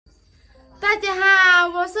大家好，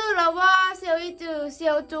我是老撾小姨子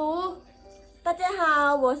小竹。大家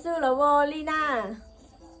好，我是老撾丽娜。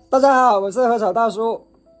大家好，我是禾草大叔。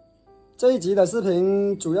这一集的视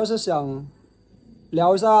频主要是想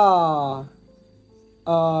聊一下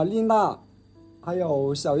丽娜还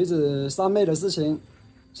有小姨子三妹的事情。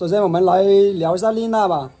首先我们来聊一下丽娜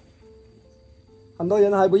吧。很多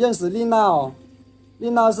人还不认识丽娜哦。丽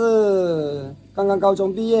娜是刚刚高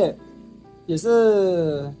中毕业，也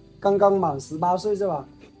是刚刚满18岁是吧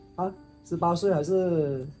？18岁还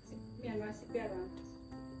是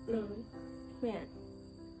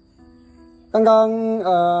刚刚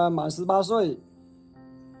满18岁，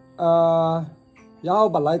然后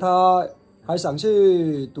本来她还想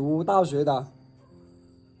去读大学的，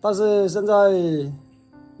但是现在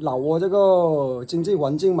老撾这个经济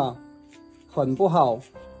环境嘛很不好，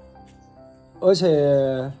而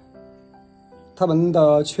且他们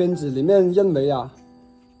的圈子里面认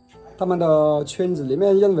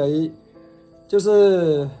为就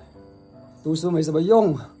是读书没什么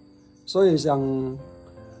用，所以想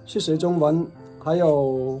去学中文，还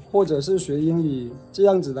有或者是学英语这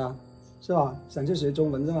样子的，是吧？想去学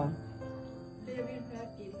中文是吗？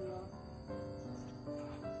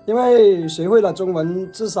因为学会了中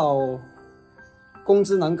文，至少工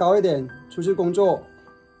资能高一点，出去工作，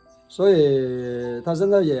所以他现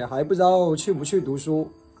在也还不知道去不去读书。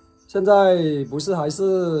现在不是还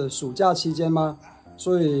是暑假期间吗？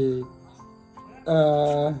所以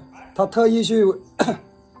他特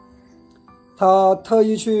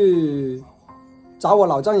意去找我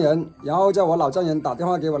老丈人，然后叫我老丈人打电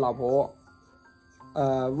话给我老婆，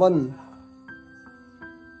问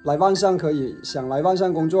来万象想来万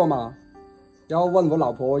象工作嘛，然后问我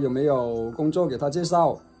老婆有没有工作给她介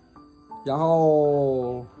绍，然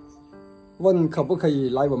后问可不可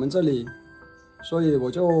以来我们这里，所以我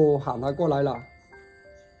就喊她过来了，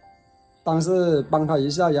当是帮她一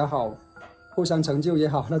下也好，互相成就也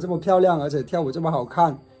好，她这么漂亮而且跳舞这么好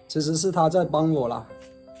看，其实是她在帮我啦。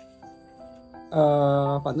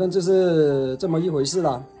反正就是这么一回事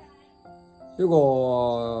啦。如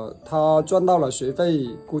果他赚到了学费，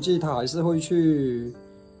估计他还是会去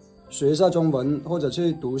学一下中文，或者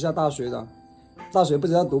去读一下大学的。大学不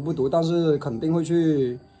知道读不读，但是肯定会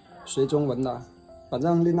去学中文的。反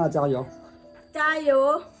正丽娜加油！加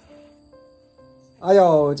油！还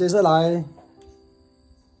有接下来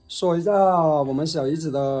说一下我们小姨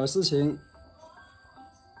子的事情。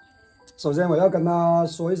首先我要跟她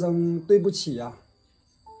说一声对不起啊，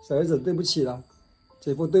小姨子对不起了，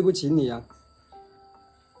姐夫对不起你啊。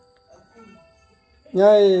因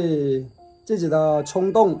为自己的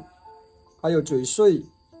冲动还有嘴碎，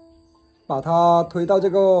把他推到这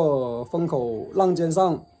个风口浪尖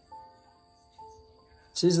上。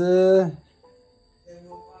其实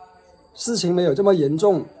事情没有这么严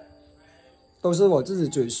重，都是我自己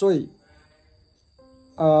嘴碎。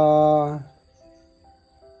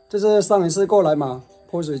就是上一次过来嘛，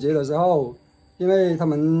泼水节的时候，因为他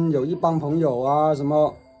们有一帮朋友啊什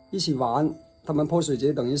么一起玩，他们泼水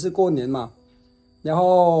节等于是过年嘛。然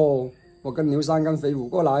后我跟牛三跟肥五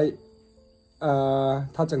过来，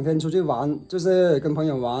他整天出去玩，就是跟朋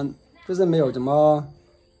友玩，就是没有怎么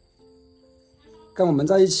跟我们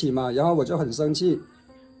在一起嘛。然后我就很生气，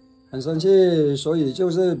所以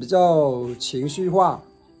就是比较情绪化，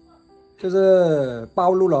就是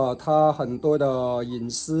暴露了他很多的隐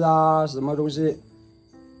私啊，什么东西。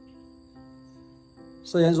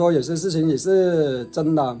虽然说有些事情也是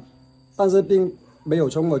真的，但是并没有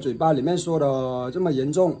从我嘴巴里面说的这么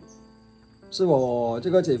严重，是我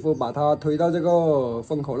这个姐夫把他推到这个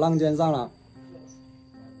风口浪尖上了。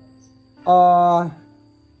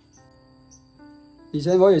以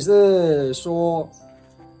前我也是说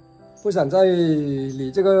不想再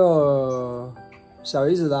理这个小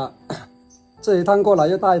姨子的，这一趟过来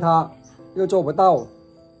又带她，又做不到。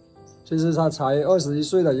其实她才21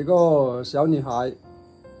岁的一个小女孩，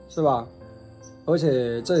是吧？而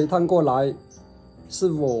且这一趟过来是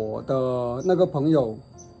我的那个朋友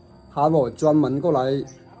喊我专门过来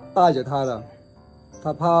带着他的，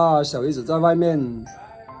他怕小姨子在外面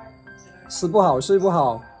吃不好睡不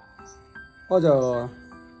好，或者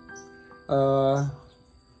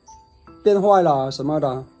变坏了什么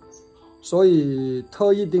的，所以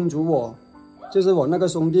特意叮嘱我，就是我那个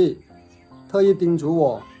兄弟特意叮嘱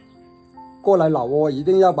我过来老撾一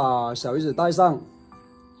定要把小姨子带上，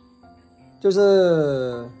就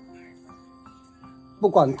是不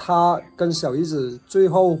管他跟小姨子最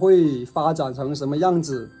后会发展成什么样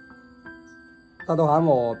子，他都喊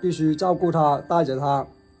我必须照顾他，带着他，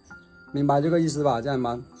明白这个意思吧，家人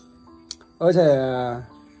们？而且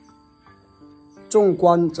纵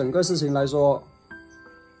观整个事情来说，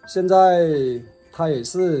现在他也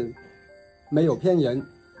是没有骗人，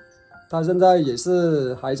他现在也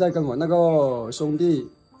是还在跟我那个兄弟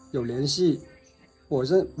有联系。我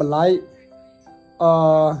是本来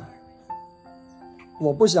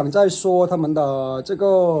我不想再说他们的这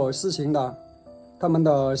个事情的，他们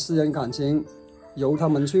的私人感情由他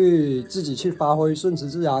们自己去发挥，顺其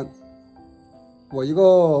自然。我一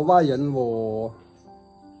个外人，我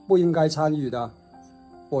不应该参与的。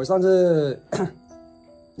我上次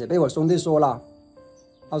也被我兄弟说了，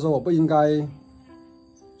他说我不应该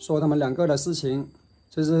说他们两个的事情，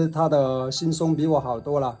其实他的心胸比我好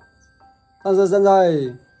多了。但是现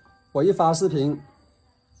在我一发视频，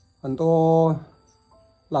很多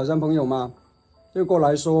老乡朋友嘛就过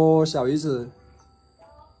来说小姨子，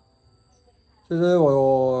就是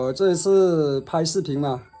我这一次拍视频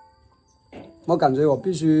嘛，我感觉我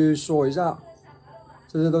必须说一下，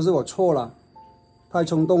这些都是我错了，太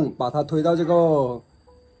冲动，把他推到这个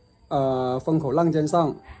风口浪尖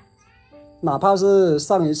上。哪怕是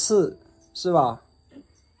上一次是吧，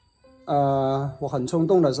我很冲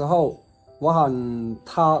动的时候，我喊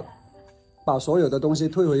他把所有的东西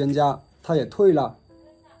退回人家，他也退了，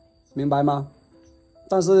明白吗？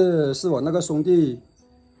但是是我那个兄弟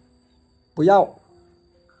不要，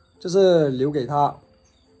就是留给他。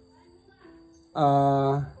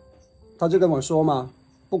他就跟我说嘛，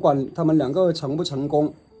不管他们两个成不成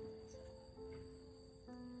功，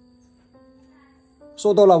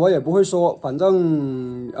说多了我也不会说，反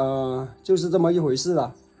正就是这么一回事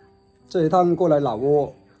了。这一趟过来老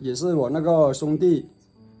挝，也是我那个兄弟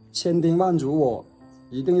千叮万嘱我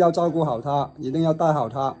一定要照顾好他，一定要带好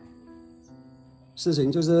他，事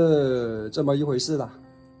情就是这么一回事了。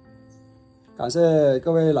感谢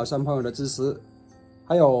各位老乡朋友的支持。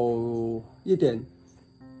还有一点，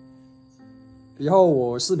以后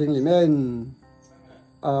我视频里面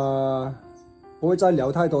不会再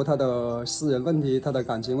聊太多他的私人问题，他的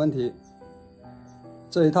感情问题。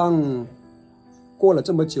这一趟过了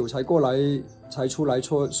这么久才过来，才出来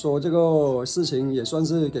说这个事情，也算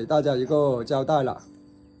是给大家一个交代了。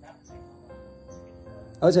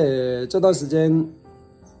而且这段时间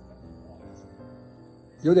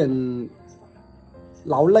有点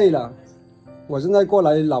劳累了，我现在过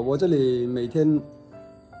来老挝这里，每天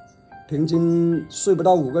平均睡不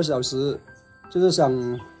到5个小时，就是想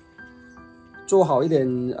做好一点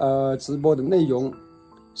直播的内容，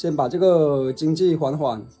先把这个经济缓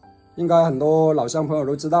缓。应该很多老乡朋友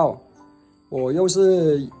都知道，我又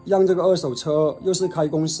是让这个二手车，又是开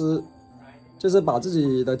公司，就是把自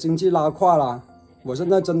己的经济拉胯了。我现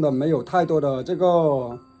在真的没有太多的这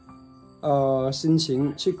个心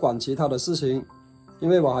情去管其他的事情，因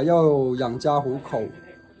为我还要养家糊口，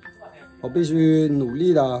我必须努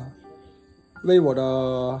力的为我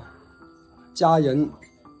的家人，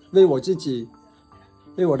为我自己，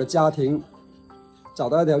为我的家庭找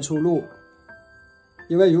到一条出路。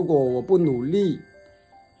因为如果我不努力，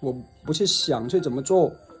我不去想去怎么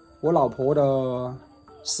做，我老婆的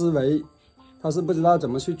思维她是不知道怎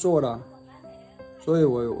么去做的，所以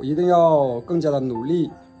我一定要更加的努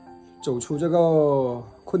力，走出这个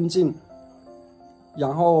困境，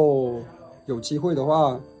然后有机会的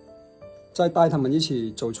话再带他们一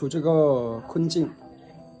起走出这个困境。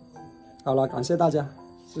好了，感谢大家，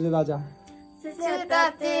谢谢大家，谢谢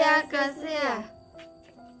大家，感谢。